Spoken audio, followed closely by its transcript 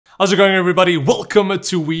How's it going, everybody? Welcome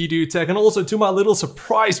to We Do Tech and also to my little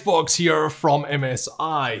surprise box here from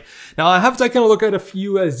MSI. Now, I have taken a look at a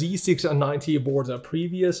few Z690 boards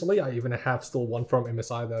previously. I even have still one from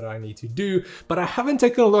MSI that I need to do, but I haven't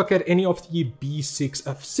taken a look at any of the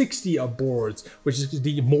B660 boards, which is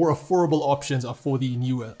the more affordable options for the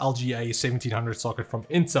new LGA 1700 socket from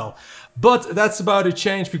Intel. But that's about to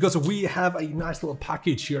change because we have a nice little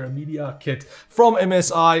package here, a media kit from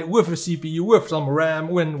MSI with a CPU, with some RAM,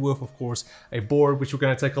 with of course a board, which we're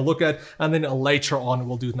going to take a look at, and then later on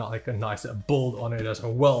we'll do like a nice build on it as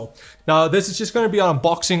well. Now, this is just going to be an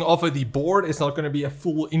unboxing of the board. It's not going to be a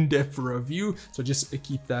full in-depth review, so just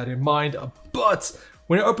keep that in mind. But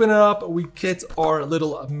when you open it up, we get our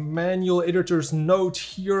little manual editor's note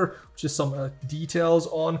here, which is some details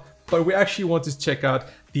on, but we actually want to check out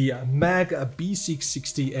the MSI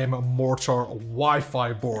B660M Mortar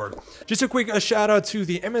Wi-Fi board. Just a quick shout out to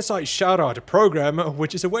the MSI Shout Out Program,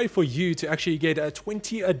 which is a way for you to actually get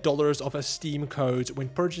 $20 of a Steam code when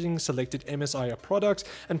purchasing selected MSI products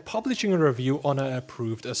and publishing a review on an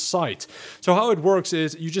approved site. So how it works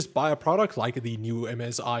is you just buy a product like the new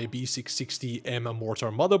MSI B660M Mortar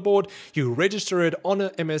motherboard, you register it on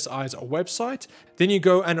MSI's website, then you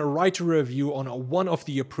go and write a review on one of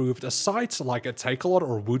the approved sites like a Takealot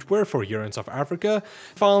or Woodware for here in South Africa.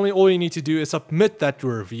 Finally, all you need to do is submit that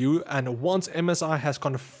review, and once MSI has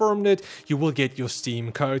confirmed it, you will get your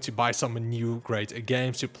Steam code to buy some new great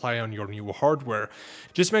games to play on your new hardware.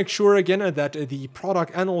 Just make sure again that the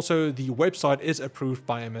product and also the website is approved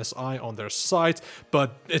by MSI on their site,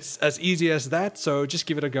 but it's as easy as that, so just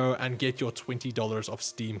give it a go and get your $20 of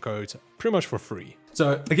Steam code pretty much for free.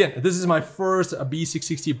 So again, this is my first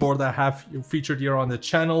B660 board that I have featured here on the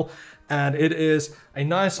channel, and it is a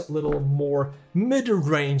nice little more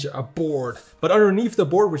mid-range board. But underneath the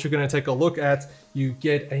board, which you're going to take a look at, you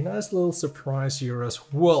get a nice little surprise here as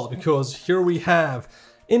well, because here we have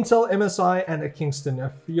Intel, MSI, and a Kingston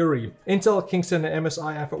Fury. Intel, Kingston, and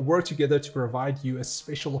MSI have worked together to provide you a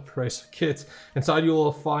special press kit. Inside you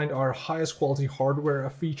will find our highest quality hardware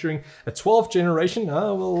featuring a 12th generation.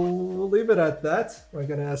 We'll leave it at that. We're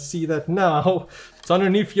gonna see that now. So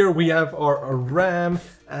underneath here we have our RAM,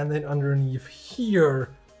 and then underneath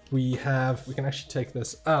here we can actually take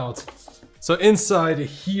this out. So inside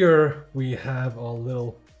here we have a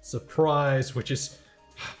little surprise, which is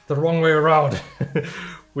the wrong way around.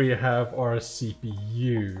 We have our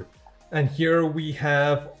CPU, and here we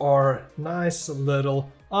have our nice little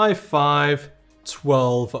i5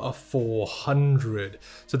 12400.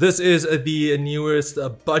 So this is the newest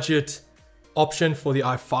budget option for the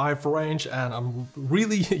i5 range, and I'm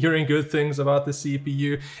really hearing good things about the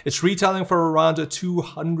CPU. It's retailing for around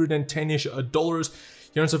 $210-ish.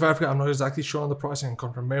 Here in South Africa, I'm not exactly sure on the pricing, I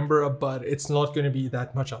can't remember, but it's not going to be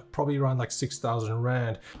that much, probably around like 6,000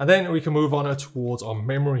 Rand. And then we can move on towards our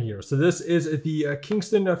memory here. So this is the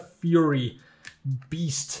Kingston Fury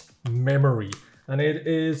Beast memory, and it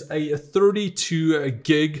is a 32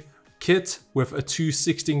 gig kit with two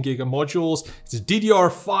 16 gig modules. It's a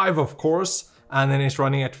DDR5, of course, and then it's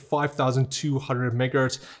running at 5,200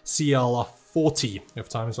 megahertz CL40. You have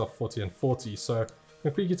times of 40 and 40. So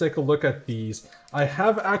if we could take a look at these, I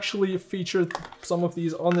have actually featured some of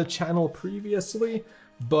these on the channel previously,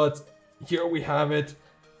 but here we have it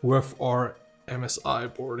with our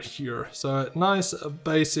MSI board here. So nice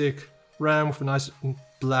basic RAM with a nice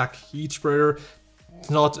black heat spreader. It's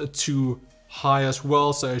not too high as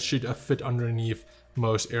well, so it should fit underneath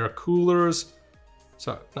most air coolers.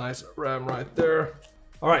 So nice RAM right there.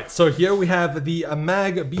 All right, so here we have the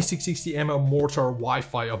MSI B660M Mortar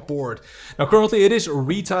Wi-Fi board. Now, currently it is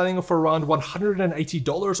retailing for around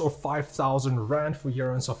 $180 or 5,000 Rand for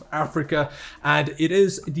here in South Africa. And it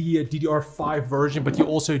is the DDR5 version, but you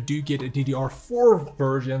also do get DDR4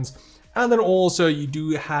 versions. And then also you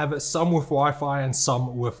do have some with Wi-Fi and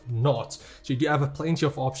some with not. So you do have plenty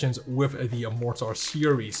of options with the Mortar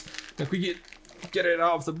series. Now, if we get it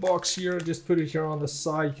out of the box here, just put it here on the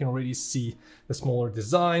side. You can already see the smaller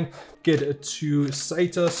design. Get two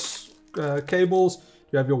SATA cables.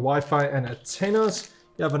 You have your Wi-Fi and antennas.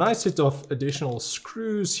 You have a nice set of additional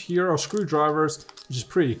screws here, or screwdrivers, which is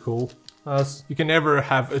pretty cool. You can never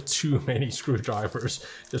have too many screwdrivers.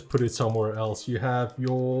 Just put it somewhere else. You have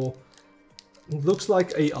your, looks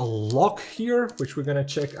like a lock here, which we're gonna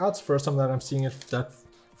check out. It's the first time that I'm seeing that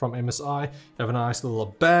from MSI. You have a nice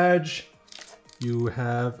little badge. You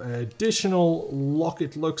have an additional lock,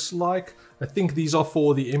 it looks like. I think these are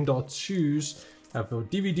for the M.2s. You have your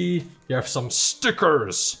DVD, you have some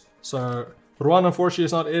stickers. So Ruan unfortunately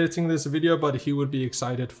is not editing this video, but he would be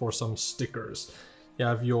excited for some stickers. You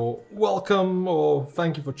have your welcome or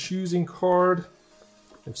thank you for choosing card.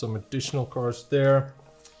 have some additional cards there.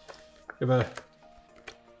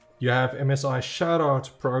 You have MSI Shout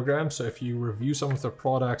Out Program, so if you review some of the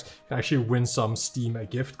products, you can actually win some Steam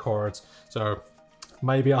gift cards. So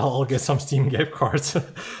maybe I'll get some Steam gift cards.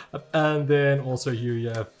 And then also here you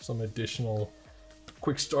have some additional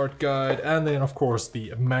quick start guide, and then of course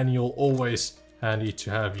the manual, always handy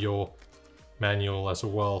to have your manual as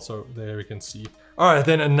well. So there we can see. All right,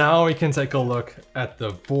 then, and now we can take a look at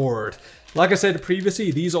the board. Like I said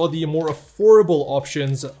previously, these are the more affordable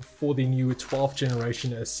options for the new 12th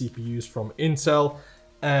generation CPUs from Intel.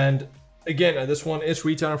 And again, this one is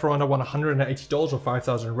retailing for around $180 or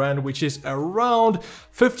 5,000 Rand, which is around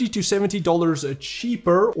 $50 to $70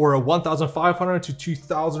 cheaper, or 1,500 to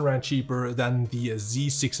 2,000 Rand cheaper than the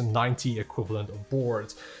Z690 equivalent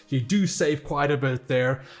boards. You do save quite a bit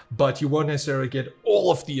there, but you won't necessarily get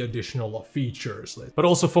all of the additional features. But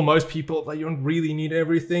also for most people, you don't really need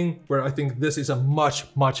everything, where I think this is a much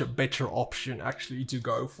better option actually to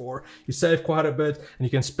go for. You save quite a bit and you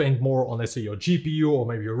can spend more on, let's say, your GPU or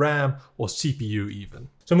maybe your RAM or CPU even.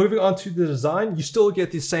 So moving on to the design, you still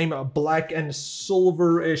get the same black and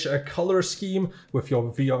silver-ish color scheme with your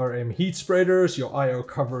VRM heat spreaders, your IO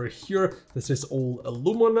cover here. This is all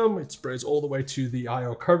aluminum. It spreads all the way to the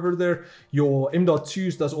IO cover there. Your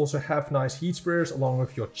M.2s does also have nice heat spreaders along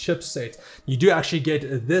with your chipset. You do actually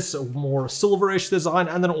get this more silverish design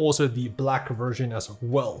and then also the black version as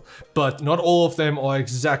well. But not all of them are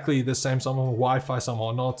exactly the same. Some are Wi-Fi, some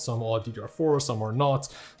are not, some are DDR4, some are not.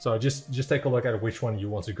 So just take a look at which one you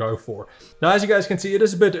want to go for. Now, as you guys can see, it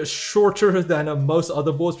is a bit shorter than most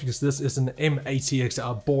other boards because this is an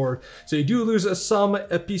M-ATX board. So you do lose some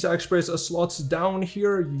PCI Express slots down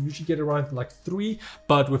here. You usually get around like 3,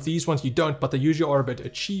 but with these ones you don't, but they usually are a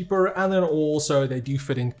bit cheaper, and then also they do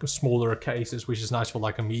fit in smaller cases, which is nice for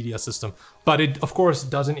like a media system. But it of course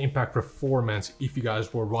doesn't impact performance, if you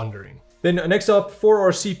guys were wondering. Then next up, for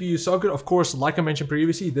our CPU socket, of course, like I mentioned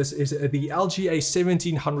previously, this is the LGA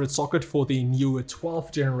 1700 socket for the new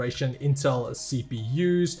 12th generation Intel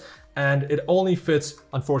CPUs, and it only fits,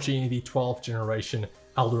 unfortunately, the 12th generation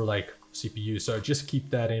Alder Lake CPU, so just keep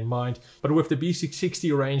that in mind. But with the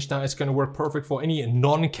B660 range now, it's going to work perfect for any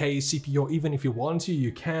non-K CPU, or even if you want to,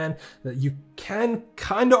 you can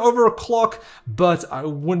kind of overclock, but I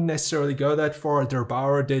wouldn't necessarily go that far. Der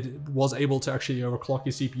Bauer was able to actually overclock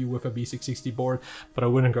your CPU with a B660 board, but I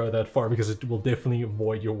wouldn't go that far because it will definitely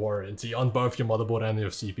void your warranty on both your motherboard and your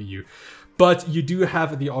CPU. But you do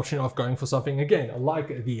have the option of going for something, again,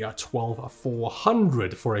 like the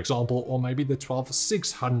 12400, for example, or maybe the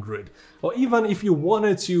 12600. Or even if you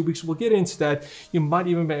wanted to, because we'll get into that, you might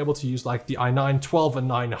even be able to use like the i9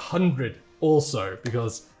 12900 also,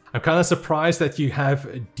 because I'm kind of surprised that you have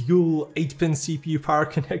dual 8-pin CPU power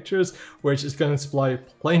connectors, which is going to supply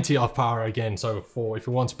plenty of power again. So if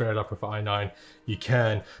you want to pair it up with i9, you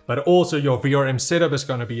can. But also your VRM setup is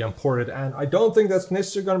going to be imported, and I don't think that's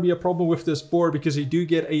necessarily going to be a problem with this board because you do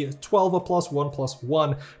get a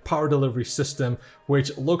 12+1+1 power delivery system,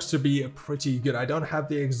 which looks to be pretty good. I don't have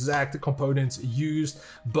the exact components used,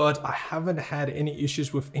 but I haven't had any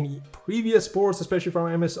issues with any previous boards, especially from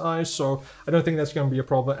MSI, so I don't think that's going to be a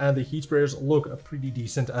problem. And the heat spreaders look pretty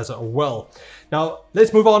decent as well. Now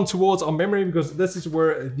let's move on towards our memory, because this is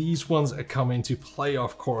where these ones come into play,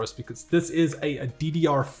 of course, because this is a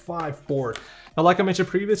DDR5 board. Now, like I mentioned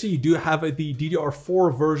previously, you do have the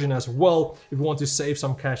DDR4 version as well if you want to save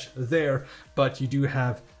some cache there, but you do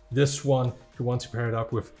have this one if you want to pair it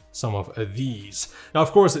up with some of these. Now,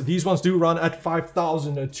 of course, these ones do run at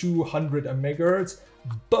 5200 megahertz,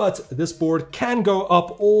 but this board can go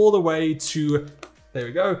up all the way to, there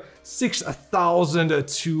we go,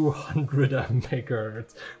 6200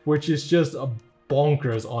 megahertz, which is just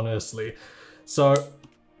bonkers, honestly. So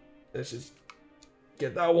let's just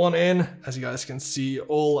get that one in. As you guys can see,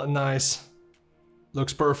 all nice.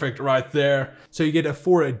 Looks perfect right there. So you get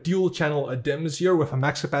 4 dual channel DIMMs here with a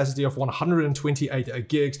max capacity of 128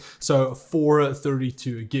 gigs. So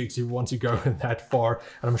 432 gigs if you want to go that far.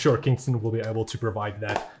 And I'm sure Kingston will be able to provide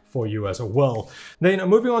that for you as well. Then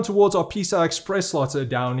moving on towards our PCI Express slots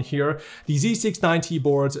down here, the Z690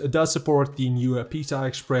 boards does support the new PCI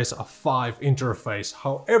Express 5 interface.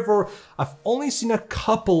 However, I've only seen a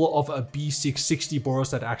couple of B660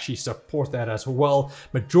 boards that actually support that as well.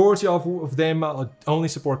 Majority of them only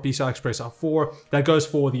support PCI Express 4. That goes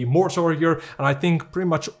for the Mortar here, and I think pretty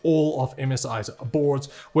much all of MSI's boards,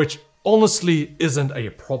 which honestly isn't a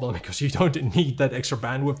problem because you don't need that extra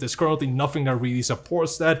bandwidth. There's currently nothing that really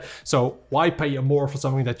supports that, so why pay more for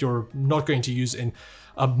something that you're not going to use in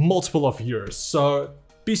a multiple of years? So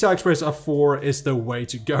PCI Express 4 is the way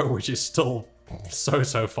to go, which is still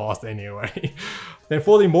so fast anyway. Then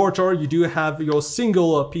for the Mortar, you do have your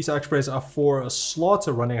single PCI Express 4 slot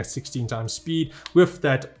running at 16 times speed with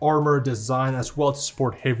that armor design as well to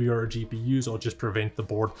support heavier GPUs or just prevent the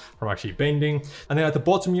board from actually bending. And then at the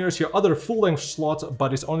bottom here is your other full-length slot,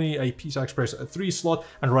 but it's only a PCI Express 3 slot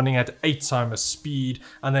and running at 8 times speed.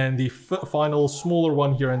 And then the final smaller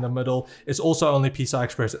one here in the middle is also only PCI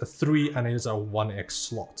Express 3 and it is a 1X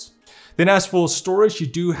slot. Then as for storage, you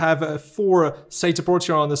do have 4 SATA ports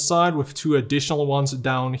here on the side with 2 additional ones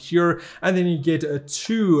down here. And then you get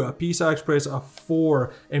 2 PCI Express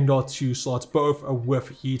 4 M.2 slots, both with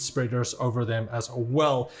heat spreaders over them as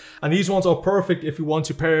well. And these ones are perfect if you want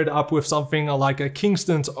to pair it up with something like a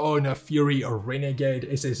Kingston's own Fury or Renegade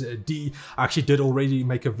SSD. I actually did already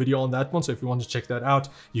make a video on that one, so if you want to check that out,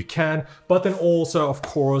 you can. But then also, of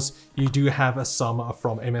course, you do have some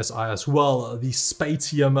from MSI as well. The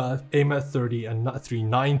Spatium M30 and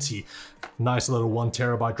 390. Nice little 1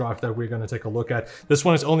 terabyte drive that we're going to take a look at. This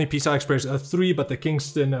one is only PCI Express 3, but the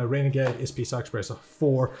Kingston Renegade is PCI Express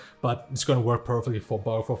 4, but it's going to work perfectly for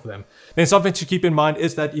both of them. Then something to keep in mind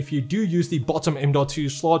is that if you do use the bottom M.2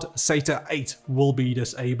 slot, SATA 8 will be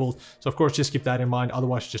disabled. So of course, just keep that in mind.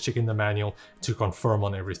 Otherwise, just check in the manual to confirm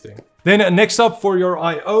on everything. Then next up for your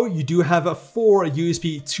I/O, you do have 4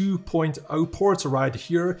 USB 2.0 ports right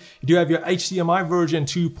here. You do have your HDMI version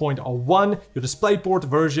 2.1, your DisplayPort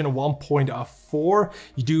version 1.4.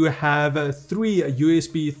 You do have 3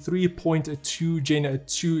 USB 3.2 Gen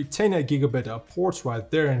 2 10 gigabit ports right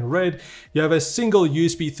there in red. You have a single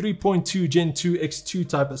USB 3.2 Gen 2 X2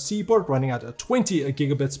 type C port running at 20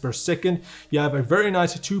 gigabits per second. You have a very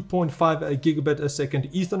nice 2.5 gigabit a second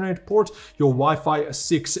Ethernet port, your Wi-Fi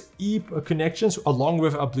 6E connections along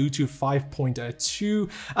with a Bluetooth 5.2,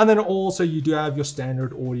 and then also you do have your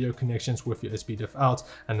standard audio connections with your SPDIF out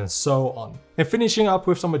and then so on. And finishing up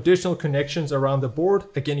with some additional connections around the board,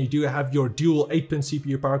 again you do have your dual 8-pin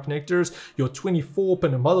CPU power connectors, your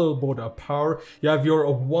 24-pin motherboard power, you have your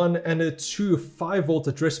 1 and 2 5-volt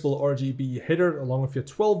addressable RGB header along with your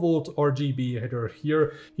 12-volt RGB header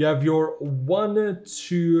here. You have your 1,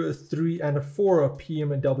 2, 3 and 4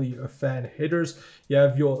 PMW fan headers. You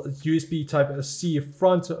have your USB Type C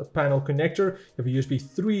front panel connector. You have a USB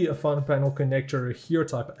 3 front panel connector here,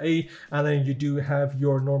 Type A, and then you do have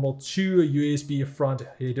your normal 2 USB front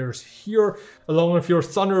headers here, along with your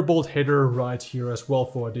Thunderbolt header right here as well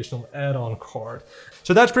for additional add-on card.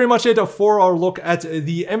 So that's pretty much it for our look at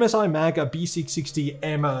the MSI Mag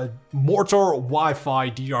B660M Mortar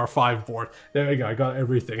Wi-Fi DR5 board. There we go, I got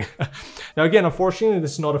everything. Now again, unfortunately,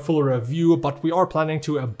 this is not a full review, but we are planning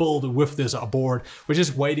to build with this board. We're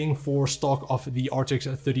just waiting for stock of the RTX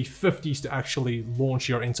 3050s to actually launch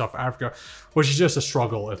here in South Africa, which is just a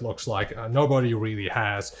struggle, it looks like. Nobody really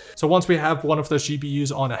has. So once we have one of those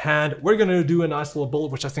GPUs on hand, we're going to do a nice little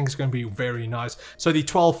build, which I think is going to be very nice. So the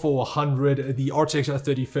 12400, the RTX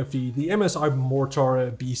 3050, the MSI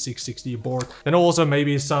Mortar B660 board, and also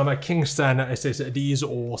maybe some Kingston SSDs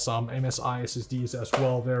or some MSI SSDs as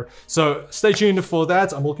well there. So stay tuned for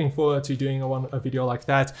that. I'm looking forward to doing a video like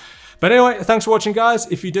that. But anyway, thanks for watching,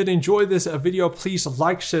 guys. If you did enjoy this video, please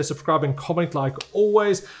like, share, subscribe, and comment like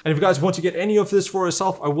always. And if you guys want to get any of this for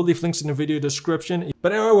yourself, I will leave links in the video description.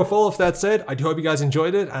 But anyway, with all of that said, I do hope you guys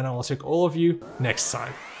enjoyed it, and I will check all of you next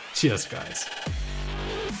time. Cheers, guys.